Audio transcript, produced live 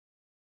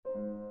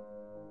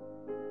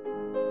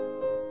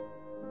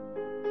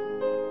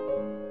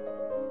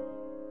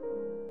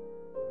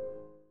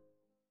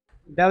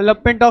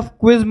Development of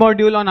quiz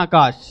module on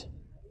Akash.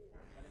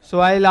 So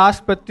I'll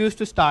ask Pratyush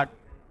to start.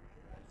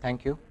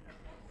 Thank you.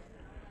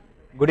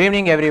 Good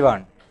evening,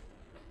 everyone.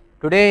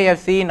 Today you have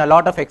seen a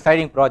lot of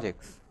exciting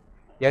projects.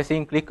 You have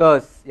seen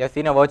clickers, you have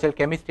seen a virtual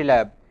chemistry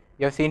lab,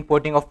 you have seen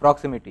porting of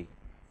proximity.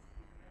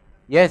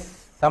 Yes,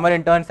 summer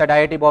interns at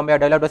IIT Bombay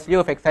have developed a slew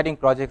of exciting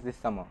projects this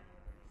summer.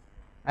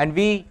 And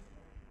we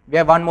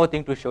have one more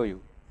thing to show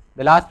you,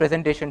 the last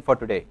presentation for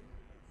today.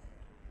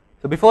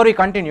 So before we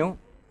continue,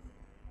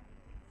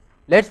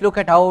 let's look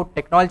at how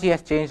technology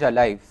has changed our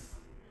lives.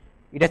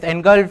 It has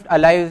engulfed our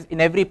lives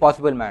in every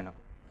possible manner.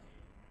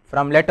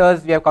 From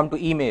letters, we have come to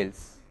emails.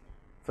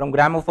 From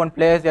gramophone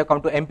players, we have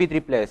come to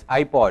MP3 players,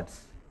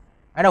 iPods,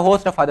 and a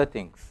host of other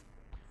things.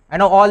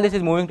 And now all this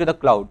is moving to the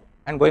cloud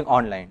and going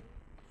online.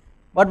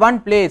 But one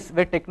place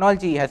where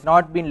technology has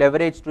not been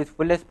leveraged to its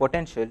fullest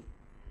potential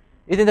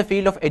is in the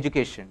field of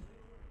education,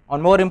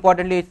 and more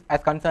importantly,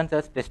 as concerns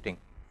as testing.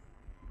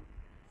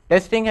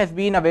 Testing has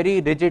been a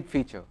very rigid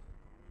feature.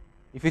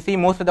 If you see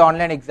most of the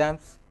online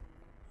exams,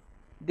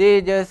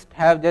 they just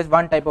have just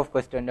one type of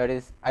question, that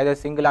is either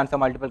single answer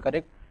multiple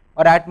correct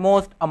or at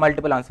most a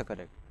multiple answer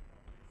correct.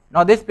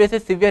 Now this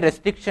places severe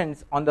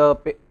restrictions on the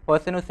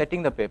person who is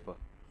setting the paper.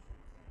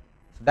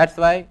 So that's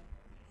why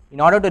in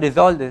order to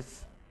resolve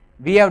this,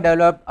 we have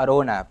developed our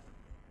own app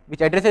which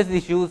addresses the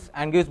issues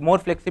and gives more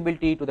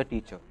flexibility to the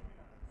teacher.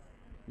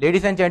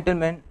 Ladies and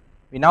gentlemen,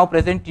 we now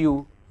present to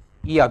you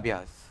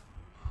e-Abhyaas.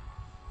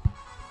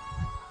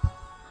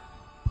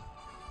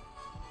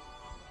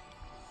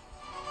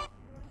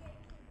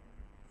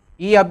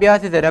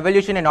 E-Abhyaas is a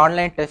revolution in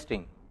online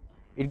testing.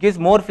 It gives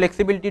more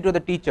flexibility to the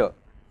teacher.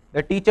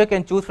 The teacher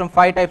can choose from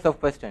 5 types of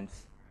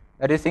questions,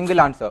 that is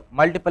single answer,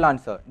 multiple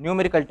answer,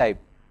 numerical type,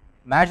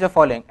 match the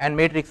following and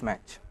matrix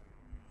match.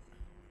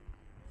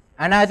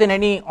 And as in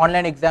any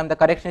online exam, the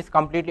correction is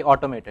completely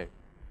automated.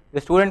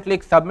 The student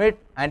clicks submit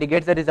and he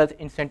gets the results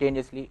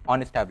instantaneously on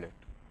his tablet.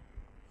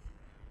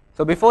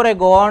 So before I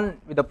go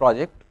on with the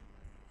project,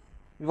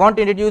 we want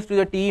to introduce to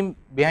the team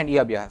behind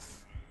e-Abhyaas.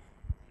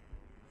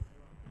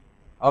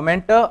 Our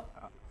mentor,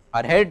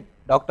 our head,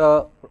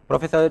 Dr.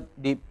 Professor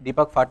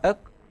Deepak Phatak,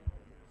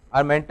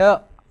 our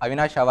mentor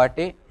Avinash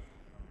Avate,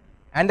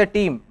 and the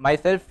team,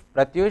 myself,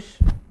 Pratyush,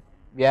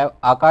 we have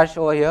Akash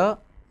over here,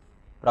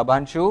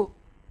 Prabhanshu,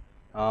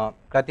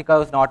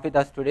 Krattika is not with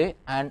us today,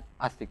 and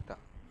Aastikta.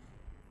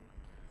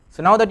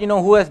 So now that you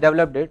know who has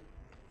developed it,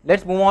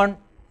 let's move on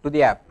to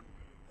the app.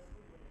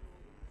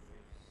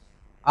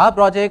 Our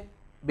project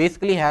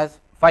basically has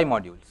 5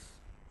 modules.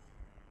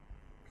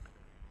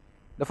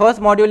 The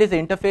first module is the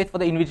interface for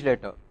the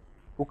invigilator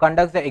who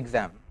conducts the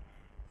exam.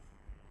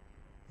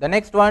 The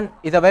next one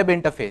is a web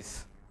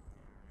interface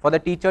for the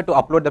teacher to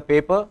upload the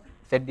paper,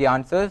 set the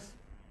answers,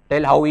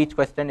 tell how each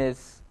question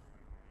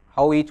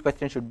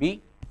should be,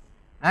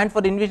 and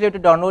for the invigilator to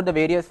download the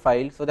various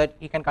files so that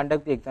he can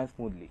conduct the exam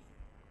smoothly.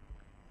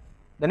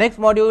 The next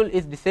module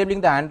is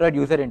disabling the Android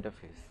user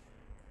interface.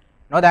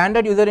 Now the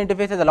Android user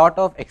interface has a lot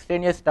of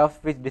extraneous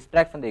stuff which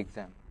distracts from the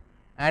exam,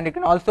 and it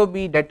can also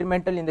be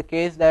detrimental in the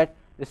case that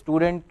the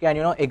student can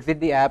exit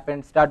the app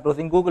and start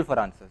browsing Google for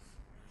answers.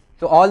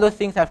 So all those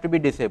things have to be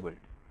disabled.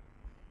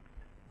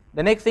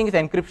 The next thing is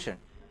encryption.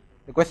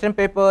 The question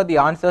paper, the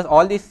answers,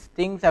 all these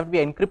things have to be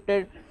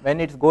encrypted when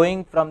it's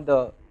going from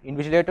the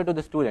invigilator to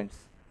the students,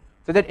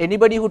 so that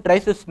anybody who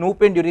tries to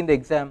snoop in during the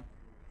exam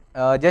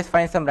just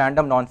finds some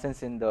random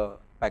nonsense in the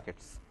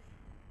packets.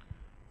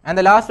 And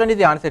the last one is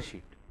the answer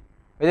sheet,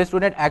 where the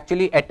student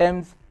actually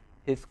attempts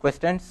his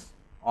questions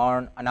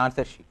on an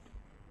answer sheet.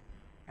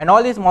 And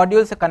all these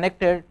modules are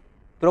connected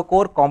through a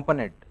core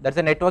component, that's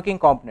a networking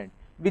component,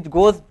 which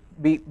goes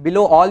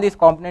below all these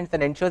components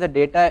and ensures that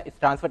data is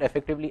transferred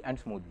effectively and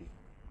smoothly.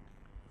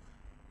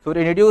 So to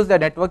introduce the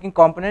networking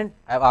component,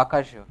 I have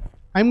Aakash here.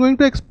 I'm going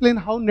to explain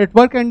how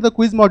network and the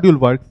quiz module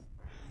works.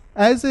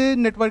 As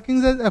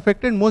networking has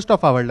affected most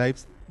of our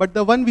lives, but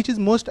the one which is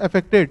most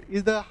affected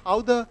is how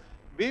the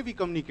way we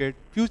communicate.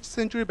 Few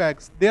centuries back,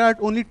 there are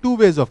only 2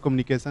 ways of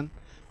communication,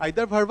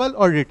 either verbal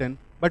or written.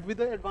 But with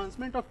the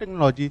advancement of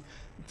technology,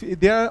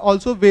 there are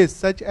also ways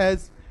such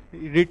as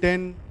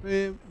written,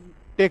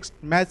 text,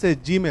 message,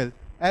 Gmail.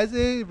 As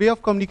a way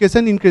of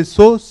communication increases,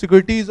 so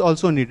security is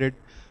also needed.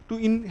 To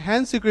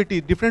enhance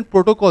security, different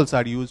protocols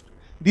are used.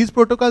 These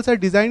protocols are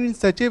designed in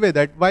such a way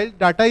that while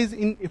data is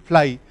in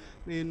fly,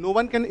 no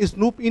one can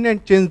snoop in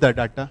and change the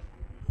data.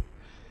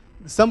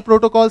 Some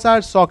protocols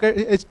are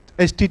socket,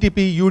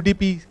 HTTP,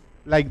 UDP,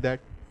 like that.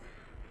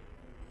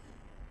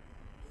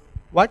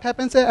 What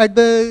happens at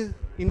the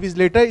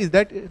invigilator is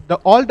that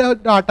all the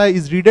data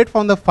is read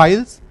from the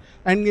files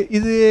and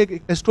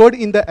is stored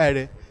in the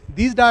array.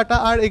 These data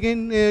are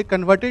again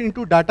converted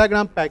into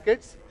datagram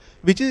packets,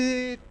 which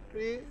is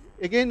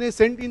again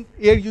sent in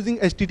air using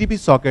HTTP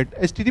socket.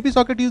 HTTP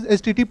socket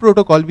uses HTTP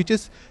protocol, which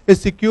is a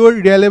secure,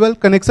 reliable,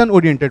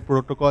 connection-oriented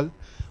protocol.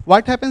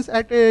 What happens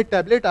at a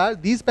tablet are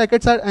these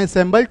packets are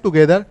assembled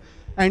together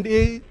and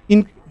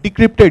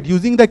decrypted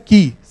using the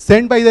key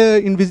sent by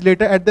the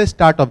invigilator at the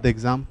start of the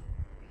exam.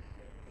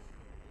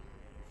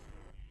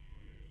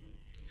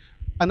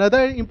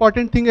 Another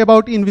important thing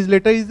about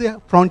Invigilator is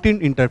the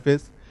front-end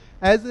interface.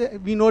 As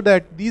we know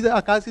that these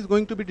Aakash is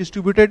going to be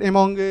distributed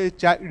among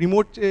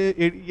remote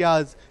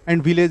areas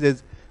and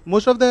villages.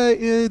 Most of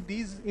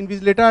these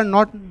Invigilator are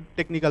not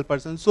technical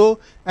persons. So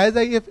as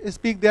I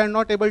speak, they are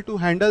not able to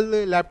handle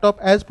the laptop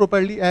as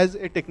properly as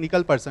a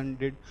technical person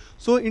did.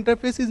 So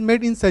interface is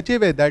made in such a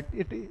way that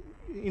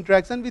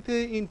interaction with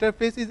the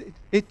interface is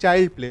a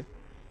child play.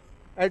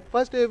 At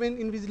first, when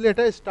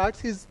Invigilator starts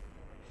his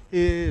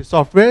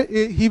software,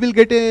 he will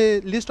get a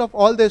list of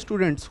all the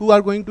students who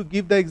are going to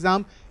give the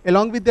exam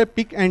along with their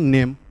pick and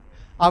name.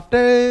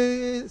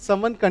 After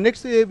someone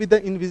connects with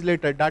the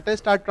Invigilator, data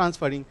start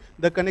transferring.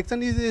 The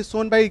connection is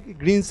shown by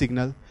green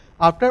signal.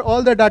 After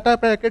all the data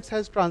packets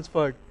has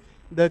transferred,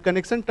 the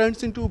connection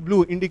turns into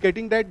blue,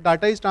 indicating that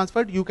data is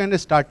transferred, you can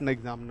start an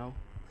exam now.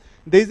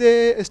 There is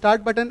a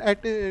start button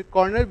at a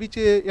corner which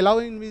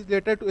allows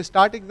Invigilator to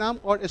start exam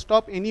or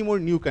stop any more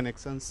new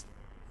connections.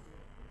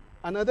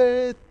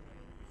 Another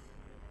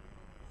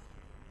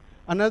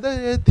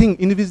thing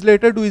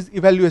Invigilator do is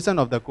evaluation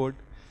of the code.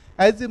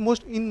 As in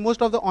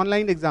most of the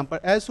online example,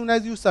 as soon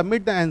as you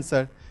submit the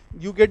answer,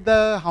 you get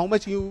how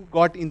much you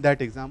got in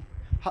that exam.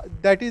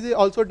 That is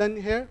also done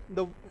here.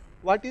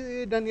 What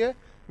is done here?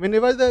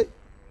 Whenever the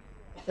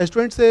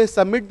students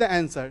submit the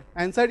answer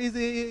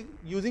is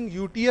using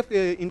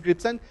UTF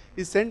encryption,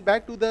 is sent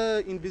back to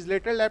the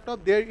Invigilator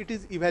laptop. There it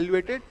is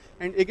evaluated,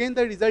 and again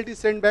the result is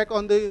sent back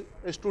on the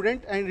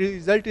student, and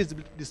result is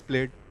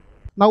displayed.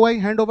 Now I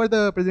hand over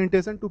the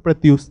presentation to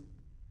Pratyush.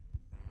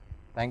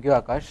 Thank you,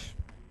 Akash.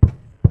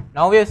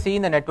 Now we have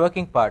seen the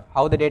networking part,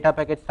 how the data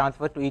packets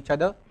transfer to each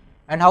other,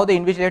 and how the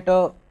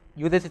Invigilator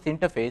uses its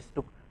interface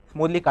to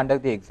smoothly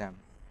conduct the exam.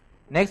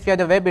 Next, we have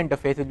the web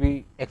interface, which will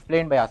be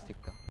explained by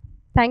Aastikta.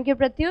 Thank you,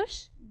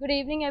 Pratyush. Good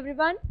evening,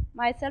 everyone.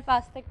 Myself,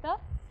 Aastikta.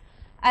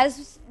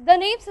 As the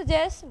name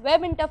suggests,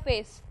 web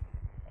interface.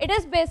 It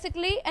is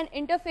basically an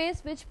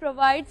interface which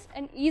provides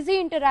an easy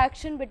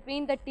interaction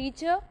between the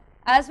teacher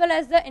as well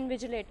as the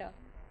Invigilator.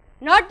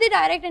 Not the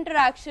direct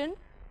interaction,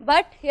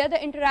 but here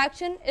the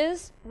interaction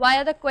is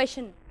via the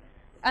question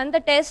and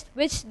the test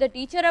which the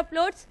teacher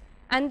uploads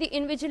and the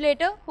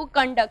Invigilator who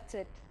conducts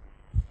it.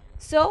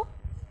 So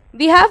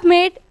we have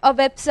made a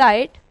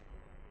website,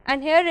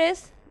 and here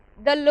is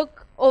the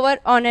look over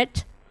on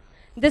it.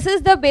 This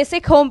is the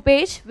basic home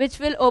page which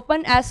will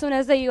open as soon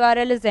as the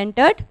URL is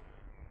entered.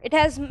 It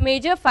has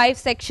major 5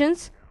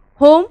 sections: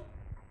 home,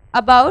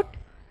 about,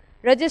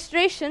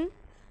 registration.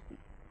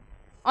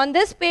 On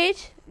this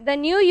page, the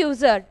new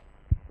user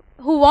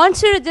who wants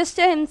to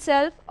register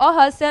himself or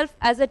herself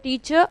as a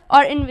teacher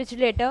or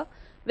Invigilator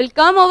will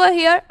come over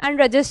here and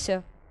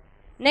register.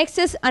 Next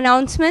is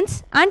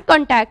announcements and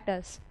contact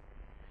us.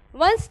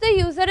 Once the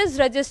user is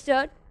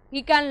registered,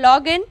 he can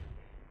log in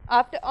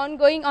after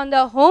going on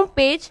the home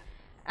page,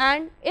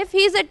 and if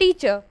he is a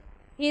teacher,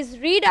 he is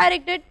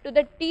redirected to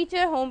the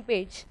teacher home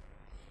page.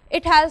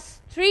 It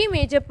has 3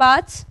 major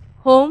parts: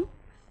 home,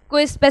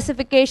 quiz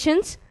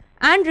specifications,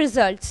 and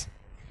results.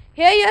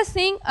 Here you are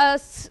seeing a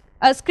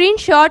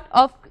screenshot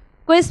of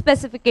quiz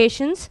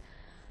specifications.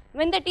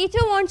 When the teacher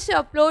wants to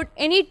upload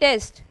any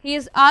test, he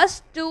is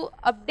asked to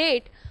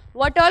update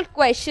what all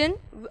question,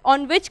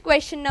 on which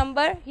question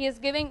number he is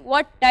giving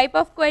what type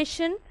of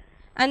question,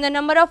 and the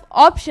number of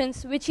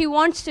options which he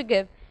wants to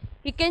give.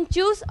 He can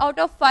choose out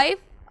of 5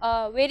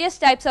 various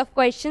types of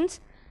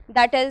questions,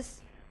 that is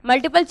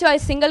multiple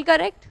choice single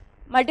correct,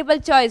 multiple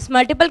choice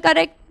multiple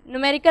correct,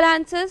 numerical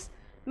answers,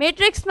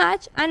 matrix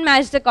match, and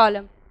match the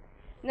column.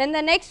 Then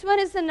the next one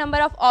is the number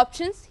of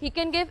options. He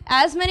can give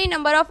as many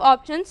number of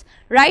options.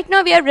 Right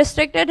now we have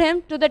restricted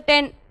him to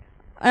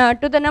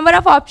the number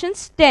of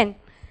options 10.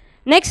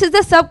 Next is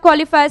the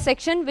sub-qualifier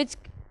section, which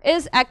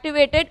is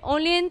activated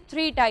only in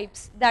 3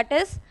 types. That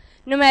is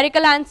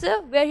numerical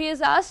answer, where he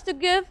is asked to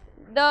give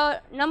the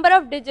number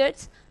of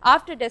digits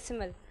after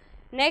decimal.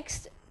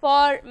 Next,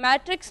 for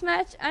matrix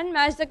match and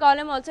match the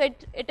column also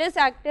it is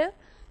active,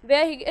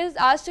 where he is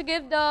asked to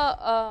give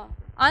the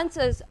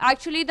answers,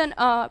 actually the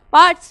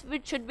parts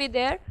which should be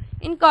there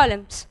in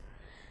columns.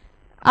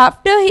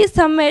 After he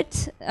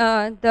submits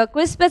the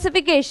quiz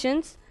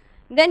specifications,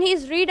 then he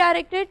is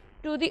redirected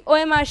to the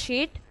OMR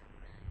sheet.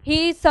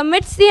 He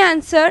submits the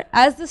answer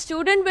as the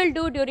student will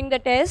do during the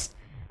test,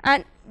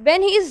 and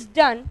when he is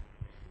done,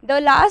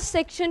 the last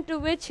section to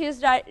which he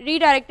is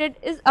redirected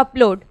is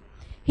upload.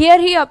 Here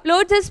he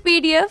uploads his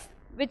PDF,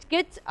 which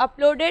gets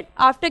uploaded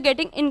after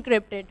getting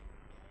encrypted.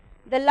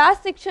 The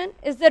last section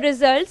is the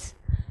results.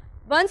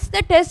 Once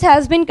the test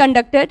has been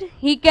conducted,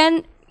 he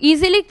can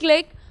easily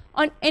click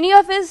on any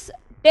of his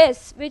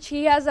tests which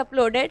he has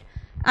uploaded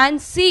and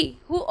see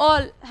who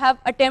all have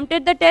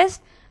attempted the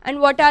test and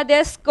what are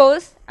their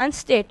scores and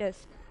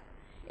status.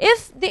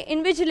 If the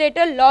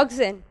Invigilator logs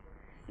in,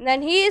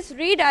 then he is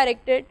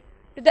redirected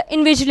to the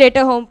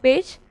Invigilator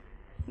homepage,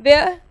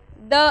 where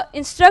the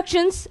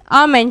instructions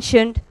are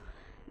mentioned.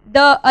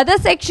 The other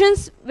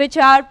sections which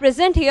are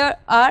present here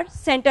are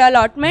center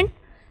allotment,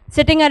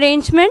 sitting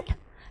arrangement,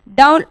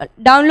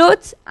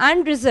 downloads,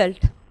 and result.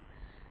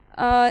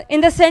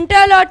 In the center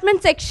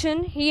allotment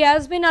section, he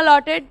has been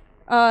allotted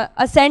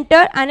a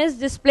center and is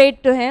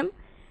displayed to him.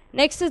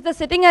 Next is the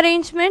sitting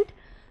arrangement,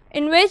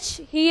 in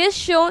which he is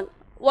shown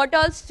what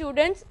all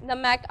students, the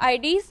MAC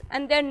IDs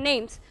and their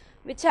names,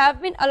 which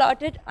have been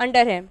allotted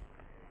under him.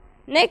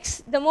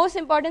 Next, the most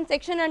important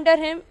section under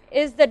him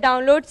is the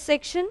download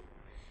section.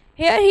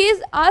 Here he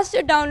is asked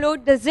to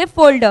download the zip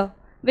folder,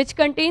 which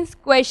contains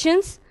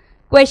questions,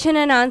 question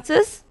and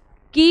answers,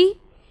 key,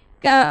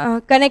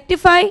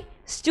 connectify,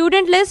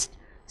 student list,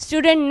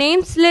 student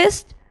names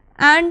list,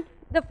 and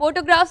the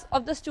photographs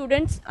of the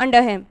students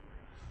under him.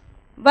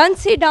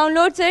 Once he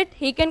downloads it,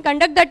 he can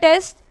conduct the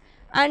test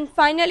and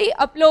finally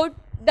upload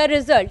the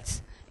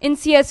results in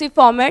CSV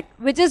format,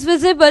 which is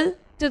visible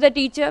to the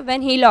teacher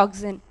when he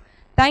logs in.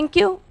 Thank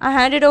you. I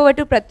hand it over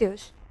to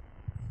Pratyush.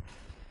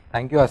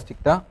 Thank you,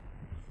 Aastikta.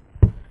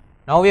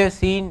 Now we have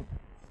seen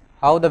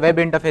how the web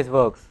interface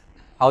works,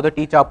 how the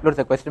teacher uploads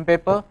a question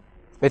paper,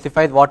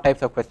 specifies what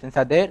types of questions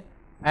are there,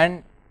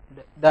 and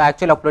the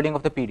actual uploading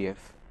of the PDF.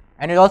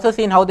 And we've also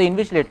seen how the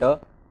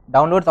invigilator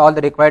downloads all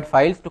the required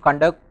files to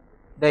conduct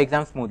the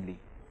exam smoothly.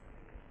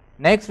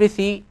 Next, we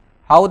see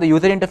how the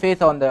user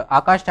interface on the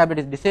Aakash tablet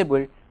is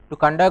disabled to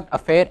conduct a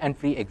fair and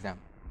free exam.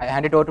 I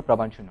hand it over to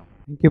Prabhanshu now.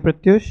 Thank you,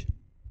 Pratyush.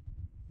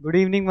 Good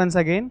evening once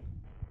again.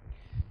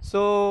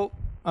 So,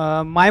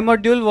 my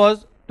module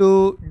was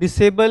to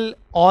disable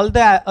all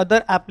the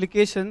other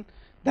applications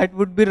that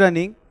would be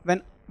running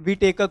when we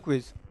take a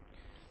quiz.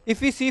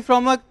 If we see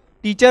from a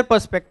teacher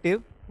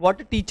perspective, what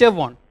a teacher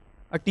wants?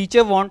 A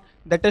teacher wants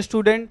that a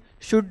student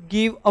should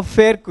give a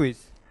fair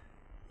quiz.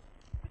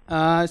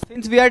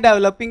 Since we are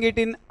developing it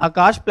in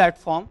Akash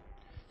platform,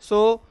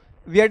 so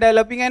we are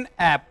developing an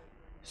app.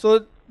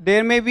 So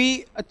there may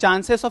be a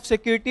chances of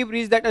security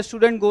breach that a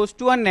student goes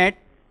to a net,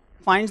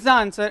 finds the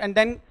answer, and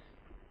then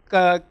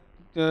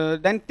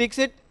picks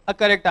it a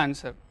correct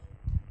answer.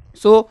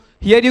 So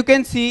here you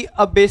can see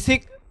a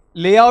basic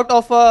layout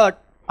of a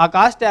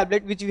Akash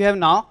tablet which we have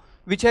now,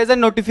 which has a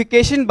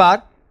notification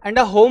bar and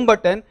a home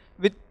button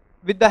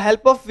with the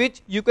help of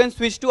which you can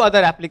switch to other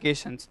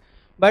applications.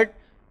 But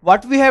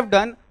what we have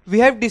done, we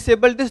have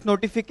disabled this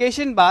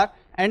notification bar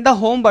and the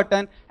home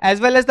button as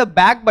well as the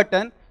back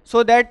button,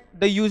 so that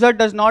the user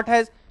does not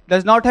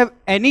have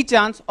any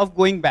chance of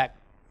going back.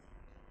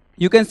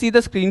 You can see the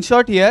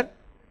screenshot here.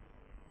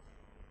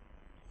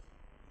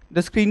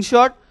 The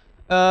screenshot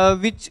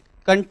which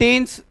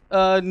contains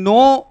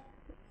no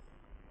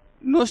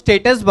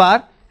status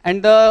bar,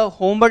 and the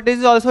home button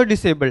is also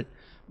disabled.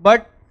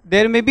 But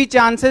there may be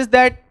chances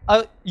that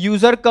a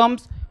user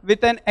comes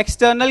with an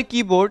external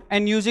keyboard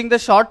and using the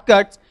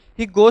shortcuts,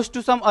 he goes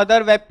to some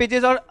other web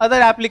pages or other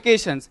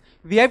applications.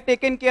 We have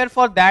taken care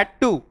for that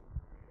too.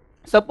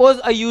 Suppose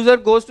a user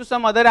goes to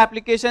some other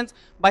applications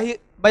by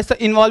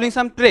involving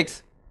some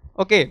tricks.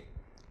 Okay,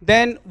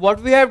 then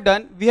what we have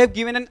done, we have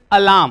given an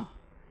alarm.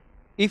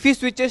 If he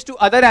switches to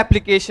other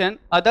application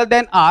other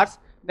than ours,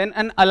 then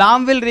an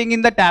alarm will ring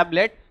in the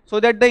tablet so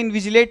that the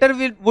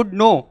invigilator would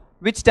know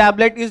which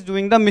tablet is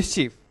doing the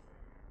mischief.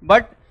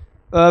 But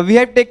we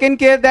have taken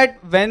care that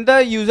when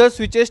the user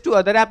switches to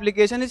other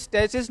application, his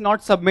test is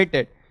not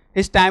submitted.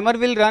 His timer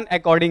will run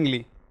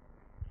accordingly.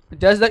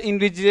 Just the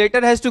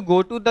invigilator has to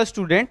go to the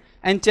student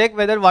and check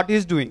whether what he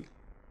is doing.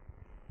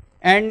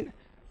 And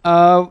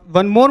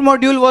one more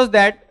module was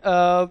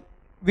that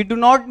we do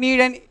not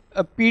need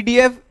a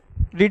PDF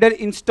reader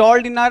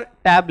installed in our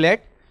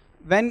tablet.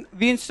 When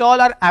we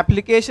install our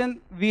application,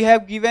 we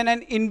have given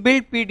an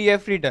inbuilt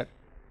PDF reader.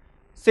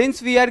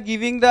 Since we are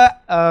giving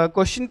the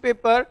question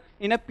paper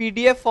in a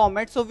PDF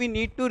format, so we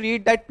need to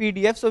read that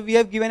PDF, so we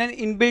have given an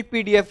inbuilt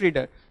PDF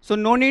reader. So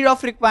no need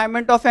of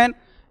requirement of an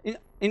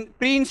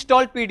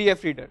pre-installed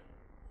PDF reader.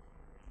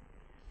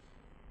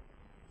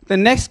 The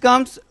next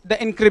comes the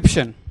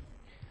encryption.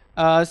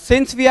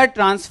 Since we are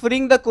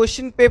transferring the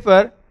question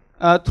paper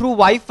through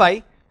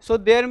Wi-Fi, so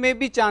there may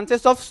be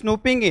chances of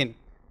snooping in.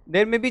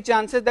 There may be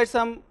chances that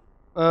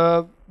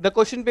the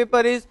question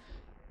paper is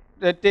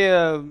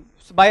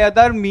by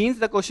other means,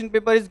 the question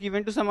paper is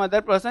given to some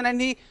other person and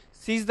he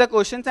sees the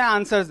questions and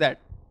answers that.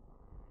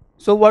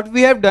 So what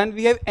we have done,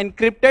 we have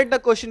encrypted the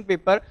question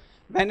paper.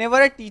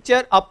 Whenever a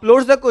teacher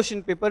uploads the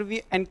question paper,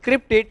 we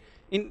encrypt it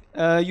in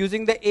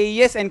using the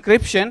AES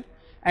encryption,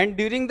 and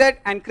during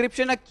that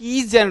encryption a key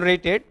is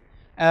generated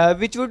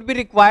which would be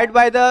required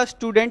by the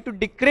student to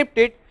decrypt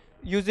it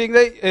using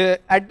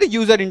at the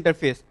user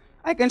interface.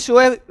 I can show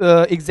an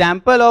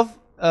example of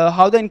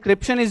how the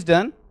encryption is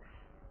done.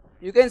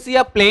 You can see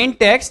a plain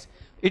text,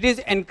 it is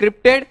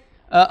encrypted,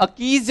 a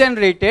key is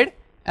generated,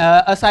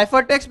 a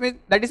ciphertext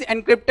that is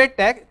encrypted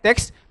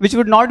text which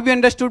would not be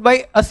understood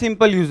by a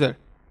simple user.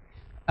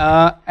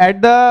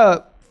 At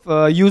the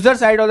user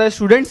side or the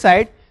student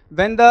side,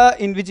 when the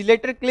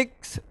invigilator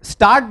clicks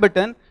start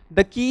button,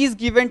 the key is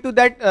given to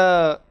that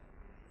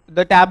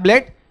the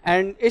tablet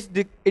and it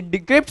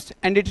decrypts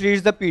and it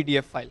reads the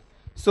PDF file.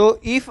 So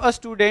if a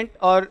student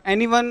or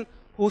anyone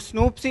who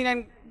snoops in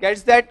and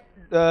gets that,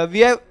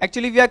 we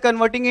are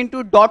converting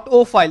into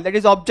 .o file, that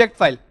is object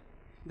file.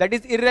 That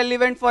is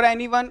irrelevant for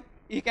anyone,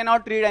 he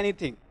cannot read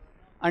anything.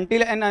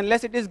 until and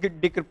unless it is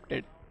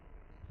decrypted.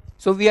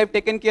 So we have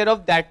taken care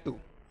of that too.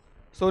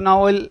 So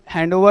now I'll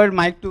hand over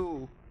mic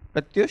to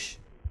Pratyush.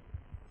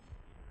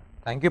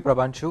 Thank you,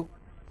 Prabhanshu.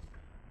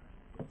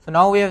 So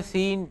now we have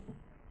seen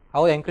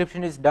how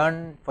encryption is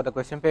done for the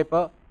question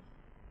paper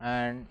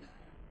and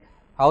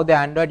how the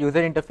Android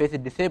user interface is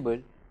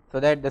disabled so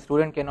that the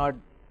student cannot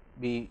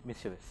be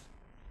mischievous.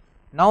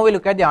 Now we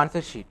look at the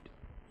answer sheet.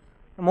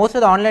 Most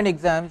of the online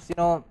exams, they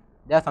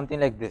are something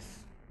like this.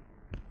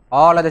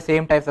 All are the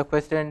same types of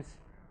questions,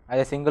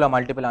 either single or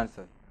multiple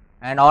answer,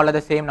 and all are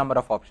the same number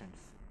of options.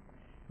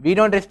 We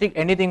don't restrict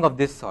anything of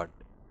this sort.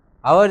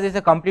 Ours is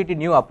a completely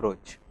new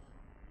approach.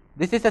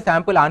 This is a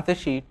sample answer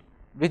sheet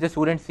which the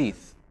student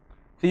sees.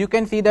 So you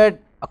can see that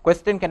a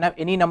question can have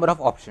any number of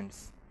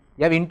options.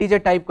 You have integer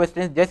type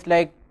questions just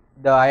like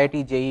the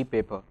IIT JEE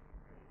paper.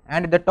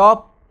 And at the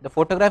top, the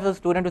photograph of the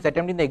student who is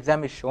attempting the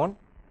exam is shown.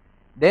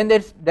 Then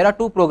there are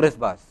two progress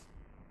bars.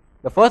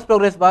 The first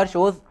progress bar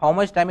shows how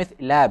much time is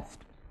elapsed.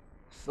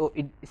 So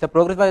it's a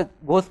progress bar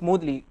that goes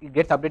smoothly, it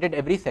gets updated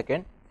every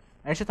second,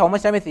 and it shows how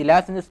much time is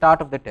elapsed in the start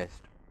of the test.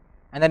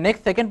 And the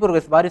next second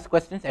progress bar is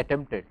questions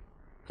attempted.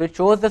 So it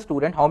shows the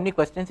student how many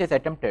questions he has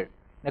attempted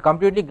in a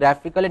completely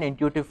graphical and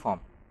intuitive form.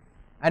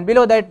 And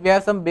below that we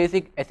have some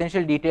basic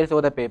essential details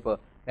over the paper,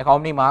 like how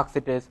many marks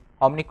it is,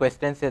 how many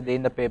questions are there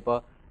in the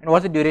paper, and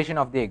what's the duration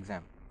of the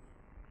exam.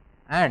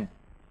 And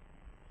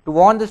to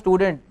warn the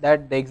student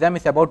that the exam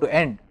is about to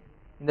end,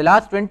 in the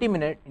last 20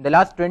 minutes, in the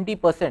last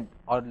 20%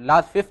 or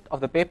last fifth of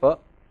the paper,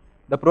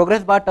 the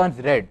progress bar turns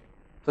red,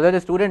 so that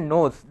the student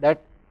knows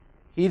that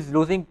he is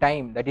losing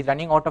time, that he is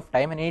running out of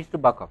time and he needs to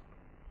buck up.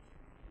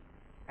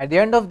 At the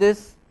end of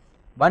this,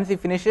 once he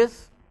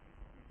finishes,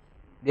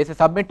 there is a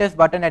submit test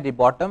button at the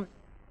bottom.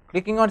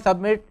 Clicking on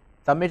submit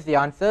submits the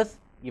answers,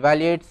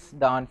 evaluates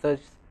the answers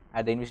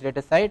at the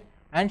invigilator side,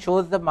 and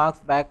shows the marks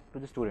back to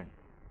the student.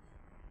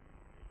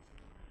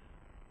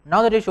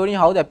 Now that I showed you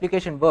how the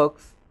application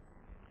works,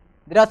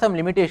 there are some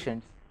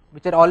limitations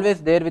which are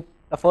always there with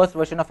the first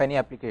version of any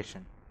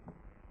application.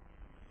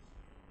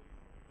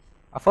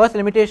 A first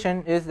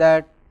limitation is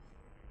that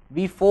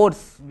we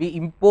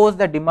impose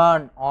the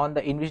demand on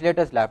the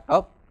invigilator's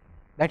laptop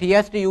that he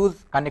has to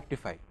use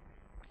Connectify.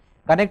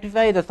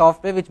 Connectify is a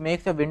software which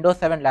makes a Windows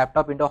 7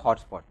 laptop into a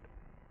hotspot,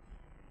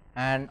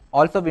 and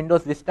also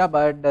Windows Vista,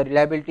 but the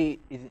reliability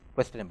is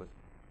questionable.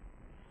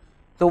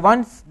 So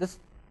once this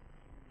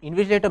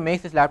invigilator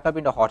makes his laptop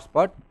into a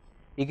hotspot,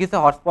 he gives the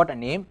hotspot a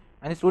name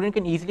and the student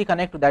can easily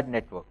connect to that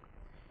network.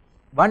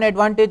 One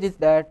advantage is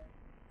that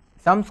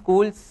some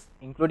schools,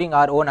 including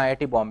our own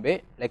IIT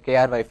Bombay, like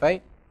KR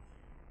Wi-Fi,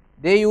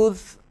 they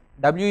use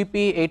WEP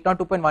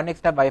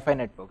 802.1x Wi-Fi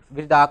networks,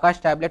 which the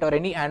Aakash tablet or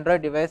any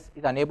Android device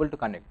is unable to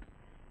connect.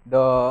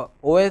 The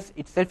OS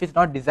itself is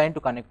not designed to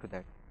connect to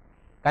that.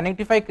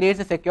 Connectify creates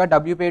a secure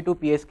WPA2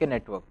 PSK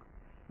network,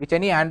 which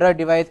any Android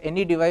device,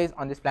 any device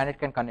on this planet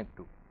can connect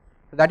to.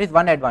 So that is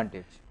one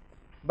advantage.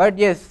 But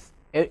yes,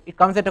 it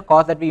comes at a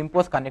cost that we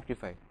impose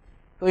Connectify.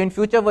 So in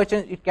future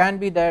versions, it can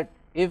be that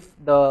if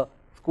the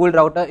school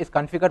router is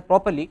configured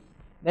properly,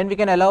 then we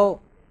can allow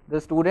the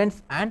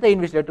students and the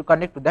invigilator to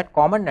connect to that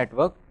common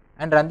network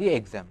and run the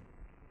exam.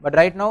 But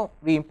right now,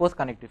 we impose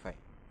Connectify.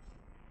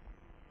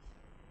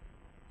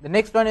 The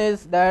next one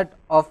is that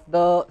of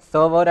the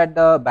server at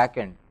the back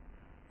end.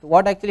 So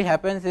what actually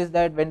happens is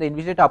that when the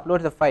invigilator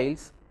uploads the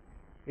files,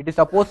 it is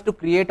supposed to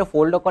create a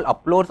folder called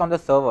uploads on the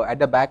server at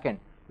the back end,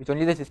 which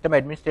only the system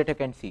administrator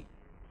can see.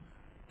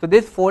 So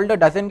this folder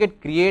doesn't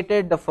get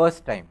created the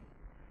first time.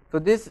 So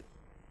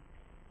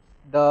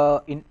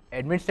the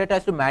administrator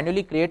has to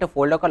manually create a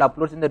folder called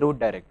uploads in the root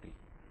directory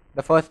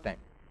the first time.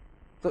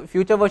 So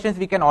future versions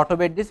we can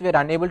automate this. We are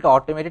unable to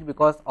automate it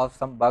because of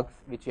some bugs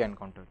which we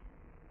encountered.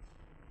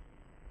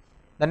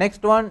 The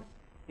next one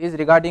is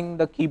regarding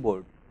the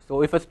keyboard.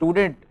 So if a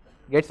student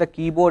gets a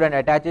keyboard and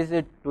attaches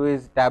it to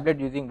his tablet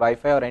using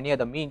Wi-Fi or any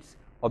other means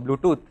or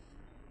Bluetooth,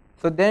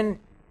 so then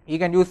he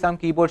can use some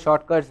keyboard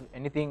shortcuts,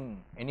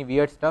 any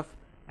weird stuff,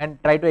 and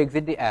try to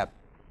exit the app.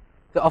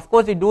 So of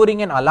course, we do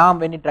ring an alarm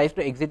when he tries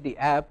to exit the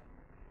app,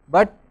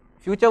 but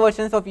future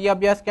versions of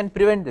e-Abhyaas can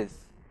prevent this.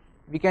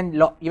 We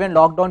can even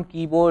lock down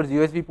keyboards,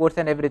 USB ports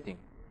and everything.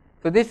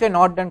 So this we are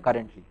not done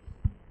currently.